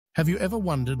Have you ever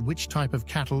wondered which type of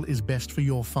cattle is best for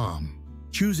your farm?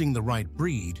 Choosing the right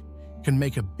breed can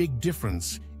make a big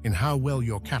difference in how well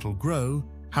your cattle grow,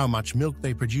 how much milk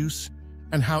they produce,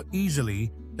 and how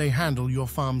easily they handle your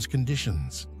farm's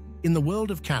conditions. In the world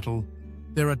of cattle,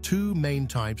 there are two main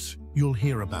types you'll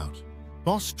hear about: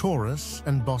 Bos Taurus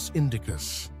and Bos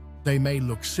Indicus. They may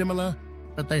look similar,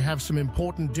 but they have some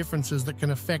important differences that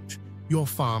can affect your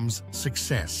farm's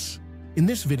success. In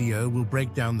this video, we'll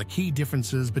break down the key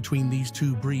differences between these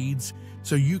two breeds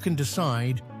so you can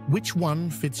decide which one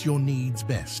fits your needs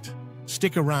best.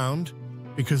 Stick around,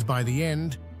 because by the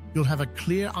end, you'll have a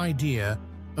clear idea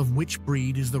of which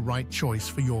breed is the right choice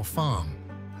for your farm.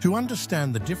 To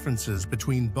understand the differences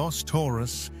between Bos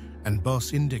Taurus and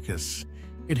Bos Indicus,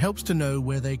 it helps to know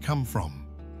where they come from.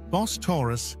 Bos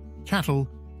Taurus cattle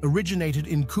originated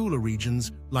in cooler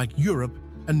regions like Europe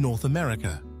and North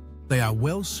America. They are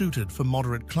well suited for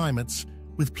moderate climates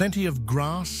with plenty of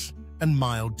grass and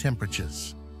mild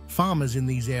temperatures. Farmers in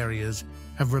these areas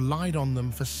have relied on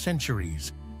them for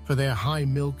centuries for their high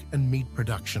milk and meat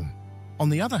production. On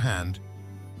the other hand,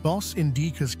 Bos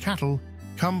Indicus cattle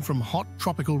come from hot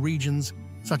tropical regions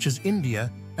such as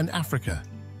India and Africa.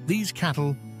 These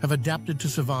cattle have adapted to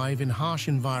survive in harsh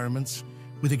environments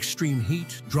with extreme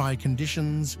heat, dry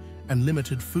conditions, and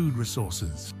limited food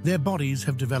resources. Their bodies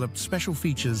have developed special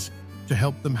features to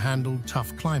help them handle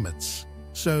tough climates.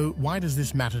 So why does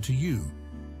this matter to you?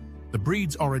 The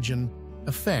breed's origin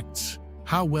affects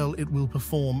how well it will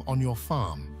perform on your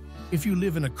farm. If you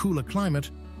live in a cooler climate,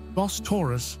 Bos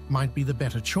Taurus might be the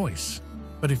better choice.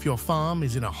 But if your farm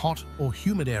is in a hot or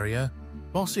humid area,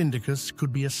 Bos Indicus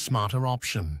could be a smarter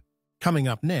option. Coming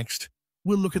up next,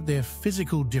 we'll look at their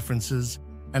physical differences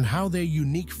and how their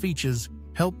unique features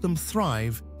help them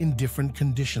thrive in different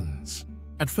conditions.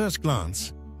 At first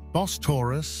glance, Bos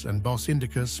Taurus and Bos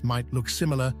Indicus might look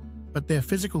similar, but their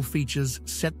physical features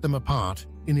set them apart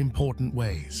in important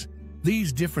ways.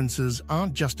 These differences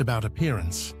aren't just about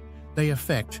appearance. They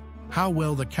affect how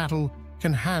well the cattle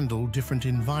can handle different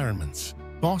environments.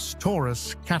 Bos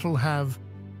Taurus cattle have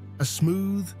a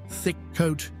smooth, thick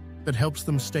coat that helps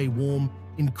them stay warm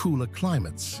in cooler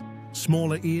climates,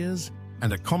 smaller ears,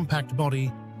 and a compact body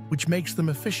which makes them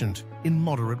efficient in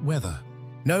moderate weather.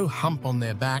 No hump on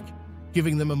their back,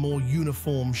 giving them a more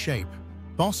uniform shape.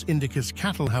 Bos Indicus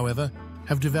cattle, however,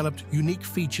 have developed unique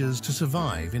features to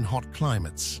survive in hot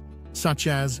climates, such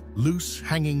as loose,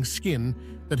 hanging skin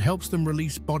that helps them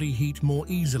release body heat more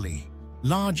easily,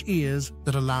 large ears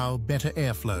that allow better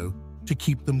airflow to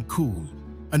keep them cool,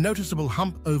 a noticeable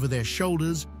hump over their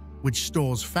shoulders which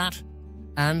stores fat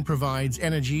and provides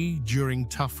energy during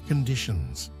tough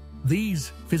conditions.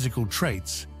 These physical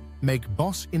traits make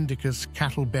Bos Indicus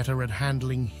cattle better at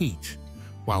handling heat,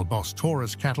 while Bos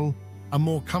Taurus cattle are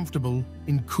more comfortable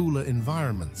in cooler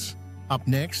environments. Up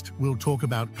next, we'll talk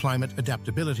about climate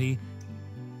adaptability,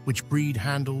 which breed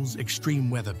handles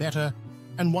extreme weather better,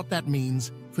 and what that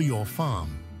means for your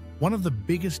farm. One of the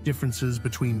biggest differences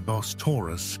between Bos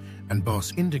Taurus and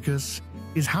Bos Indicus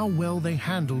is how well they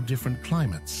handle different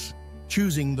climates.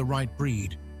 Choosing the right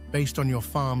breed based on your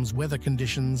farm's weather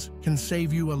conditions can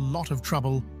save you a lot of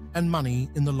trouble and money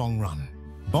in the long run.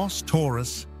 Bos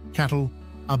Taurus cattle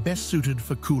are best suited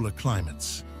for cooler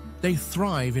climates. They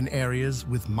thrive in areas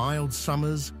with mild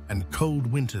summers and cold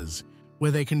winters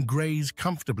where they can graze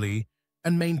comfortably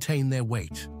and maintain their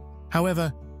weight.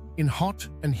 However, in hot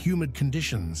and humid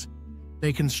conditions,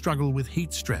 they can struggle with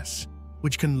heat stress,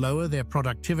 which can lower their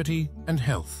productivity and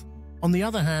health. On the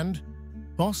other hand,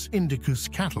 Bos Indicus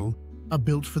cattle are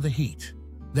built for the heat.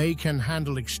 They can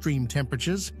handle extreme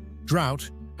temperatures, drought,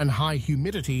 and high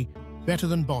humidity better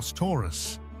than Bos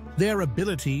Taurus. Their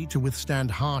ability to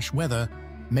withstand harsh weather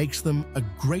makes them a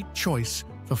great choice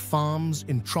for farms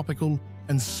in tropical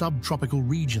and subtropical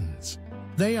regions.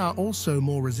 They are also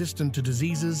more resistant to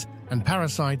diseases and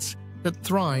parasites that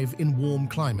thrive in warm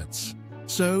climates.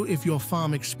 So if your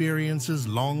farm experiences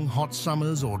long, hot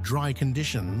summers or dry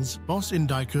conditions, Bos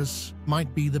Indicus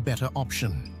might be the better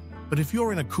option. But if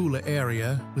you're in a cooler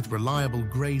area with reliable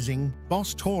grazing,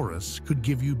 Bos Taurus could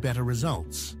give you better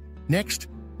results. Next,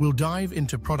 we'll dive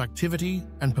into productivity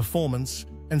and performance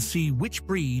and see which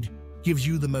breed gives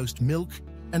you the most milk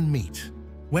and meat.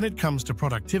 When it comes to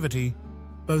productivity,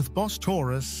 both Bos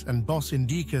Taurus and Bos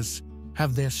Indicus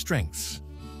have their strengths.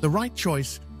 The right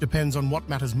choice depends on what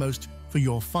matters most for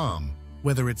your farm,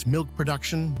 whether it's milk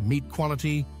production, meat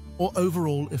quality, or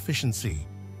overall efficiency.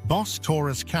 Bos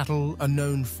Taurus cattle are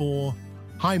known for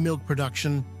high milk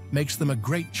production, makes them a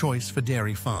great choice for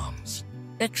dairy farms.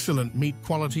 Excellent meat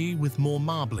quality with more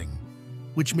marbling,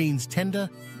 which means tender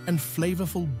and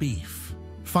flavorful beef.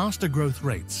 Faster growth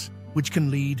rates, which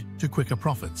can lead to quicker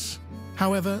profits.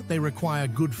 However, they require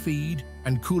good feed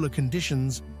and cooler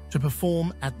conditions to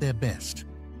perform at their best.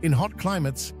 In hot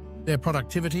climates, their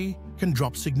productivity can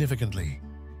drop significantly.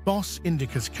 Bos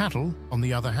Indicus cattle, on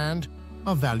the other hand,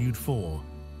 are valued for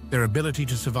their ability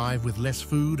to survive with less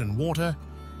food and water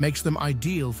makes them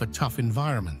ideal for tough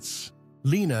environments.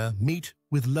 Leaner meat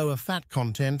with lower fat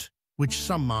content, which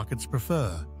some markets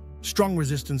prefer. Strong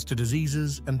resistance to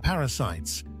diseases and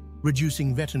parasites,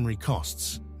 reducing veterinary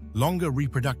costs. Longer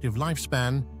reproductive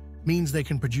lifespan means they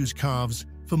can produce calves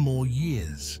for more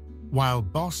years. While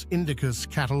Bos Indicus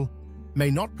cattle may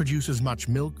not produce as much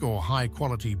milk or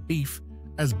high-quality beef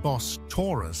as Bos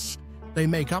Taurus, they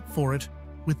make up for it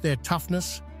with their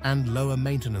toughness and lower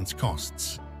maintenance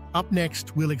costs. Up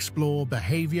next, we'll explore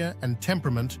behavior and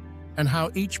temperament and how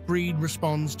each breed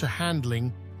responds to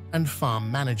handling and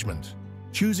farm management.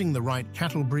 Choosing the right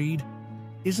cattle breed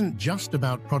isn't just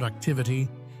about productivity,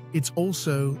 it's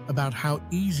also about how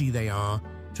easy they are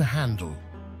to handle.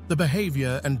 The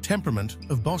behavior and temperament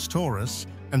of Bos Taurus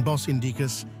and Bos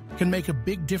Indicus can make a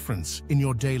big difference in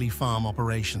your daily farm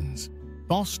operations.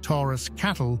 Bos Taurus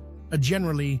cattle are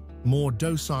generally more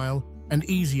docile and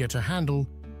easier to handle,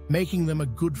 making them a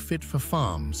good fit for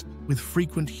farms with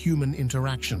frequent human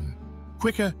interaction.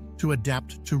 Quicker to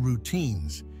adapt to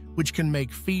routines, which can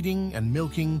make feeding and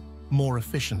milking more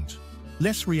efficient.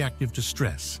 Less reactive to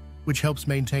stress, which helps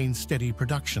maintain steady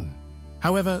production.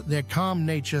 However, their calm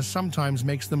nature sometimes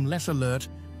makes them less alert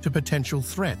to potential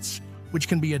threats, which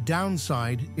can be a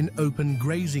downside in open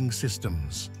grazing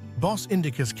systems. Bos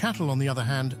Indicus cattle, on the other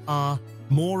hand, are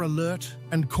more alert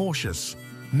and cautious,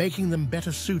 making them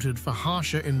better suited for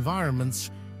harsher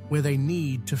environments where they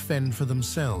need to fend for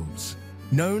themselves.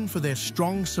 Known for their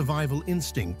strong survival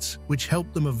instincts, which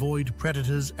help them avoid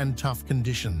predators and tough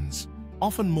conditions.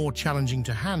 Often more challenging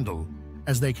to handle,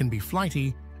 as they can be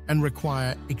flighty and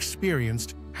require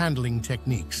experienced handling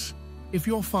techniques. If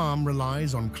your farm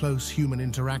relies on close human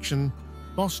interaction,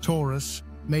 Bos Taurus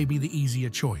may be the easier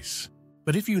choice.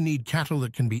 But if you need cattle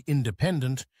that can be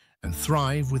independent and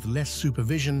thrive with less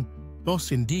supervision,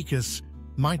 Bos Indicus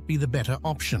might be the better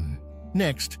option.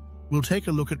 Next, we'll take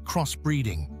a look at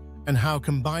crossbreeding and how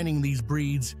combining these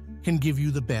breeds can give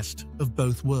you the best of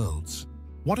both worlds.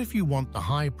 What if you want the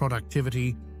high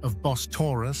productivity of Bos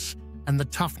Taurus and the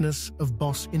toughness of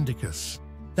Bos Indicus?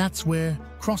 That's where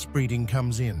crossbreeding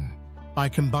comes in. By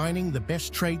combining the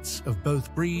best traits of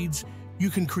both breeds,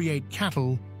 you can create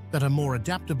cattle that are more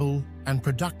adaptable and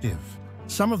productive.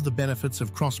 Some of the benefits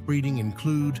of crossbreeding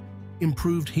include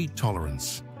improved heat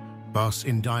tolerance. Bos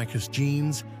Indicus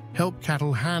genes help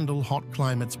cattle handle hot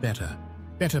climates better.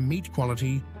 Better meat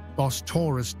quality. Bos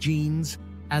Taurus genes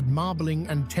add marbling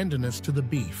and tenderness to the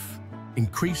beef.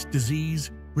 Increased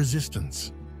disease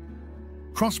resistance.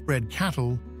 Crossbred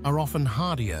cattle are often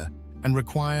hardier and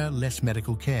require less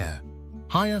medical care.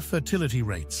 Higher fertility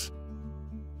rates.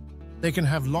 They can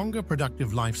have longer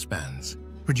productive lifespans,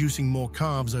 producing more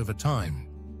calves over time.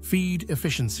 Feed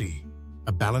efficiency.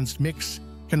 A balanced mix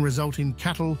can result in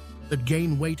cattle that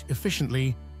gain weight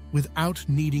efficiently without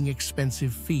needing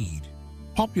expensive feed.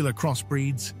 Popular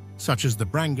crossbreeds, such as the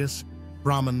Brangus,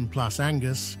 Brahman plus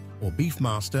Angus, or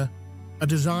Beefmaster, are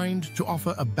designed to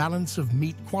offer a balance of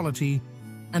meat quality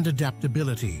and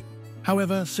adaptability.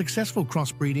 However, successful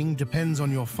crossbreeding depends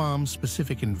on your farm's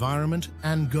specific environment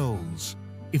and goals.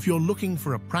 If you're looking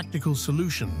for a practical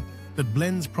solution that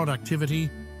blends productivity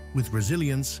with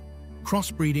resilience,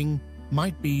 crossbreeding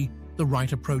might be the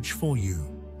right approach for you.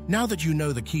 Now that you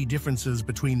know the key differences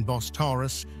between Bos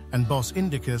Taurus and Bos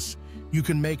Indicus, you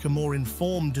can make a more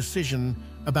informed decision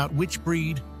about which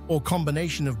breed or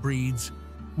combination of breeds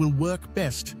will work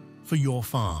best for your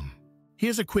farm.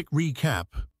 Here's a quick recap.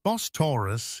 Bos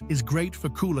Taurus is great for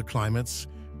cooler climates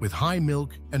with high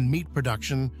milk and meat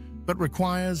production, but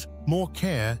requires more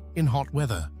care in hot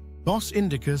weather. Bos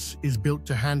Indicus is built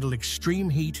to handle extreme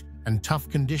heat and tough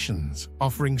conditions,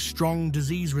 offering strong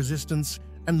disease resistance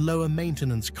and lower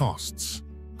maintenance costs.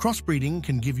 Crossbreeding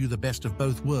can give you the best of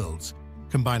both worlds,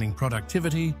 combining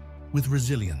productivity with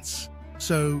resilience.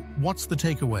 So, what's the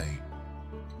takeaway?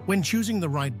 When choosing the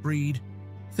right breed,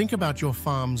 think about your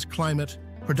farm's climate,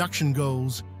 production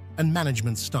goals, and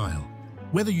management style.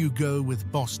 Whether you go with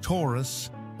Bos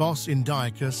Taurus, Bos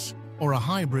Indicus, or a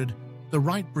hybrid, the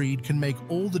right breed can make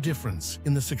all the difference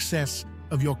in the success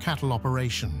of your cattle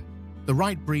operation. The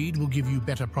right breed will give you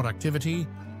better productivity,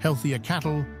 healthier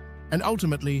cattle, and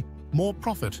ultimately more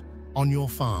profit on your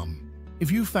farm.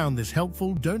 If you found this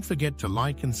helpful, don't forget to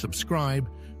like and subscribe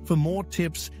for more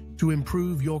tips to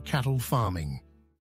improve your cattle farming.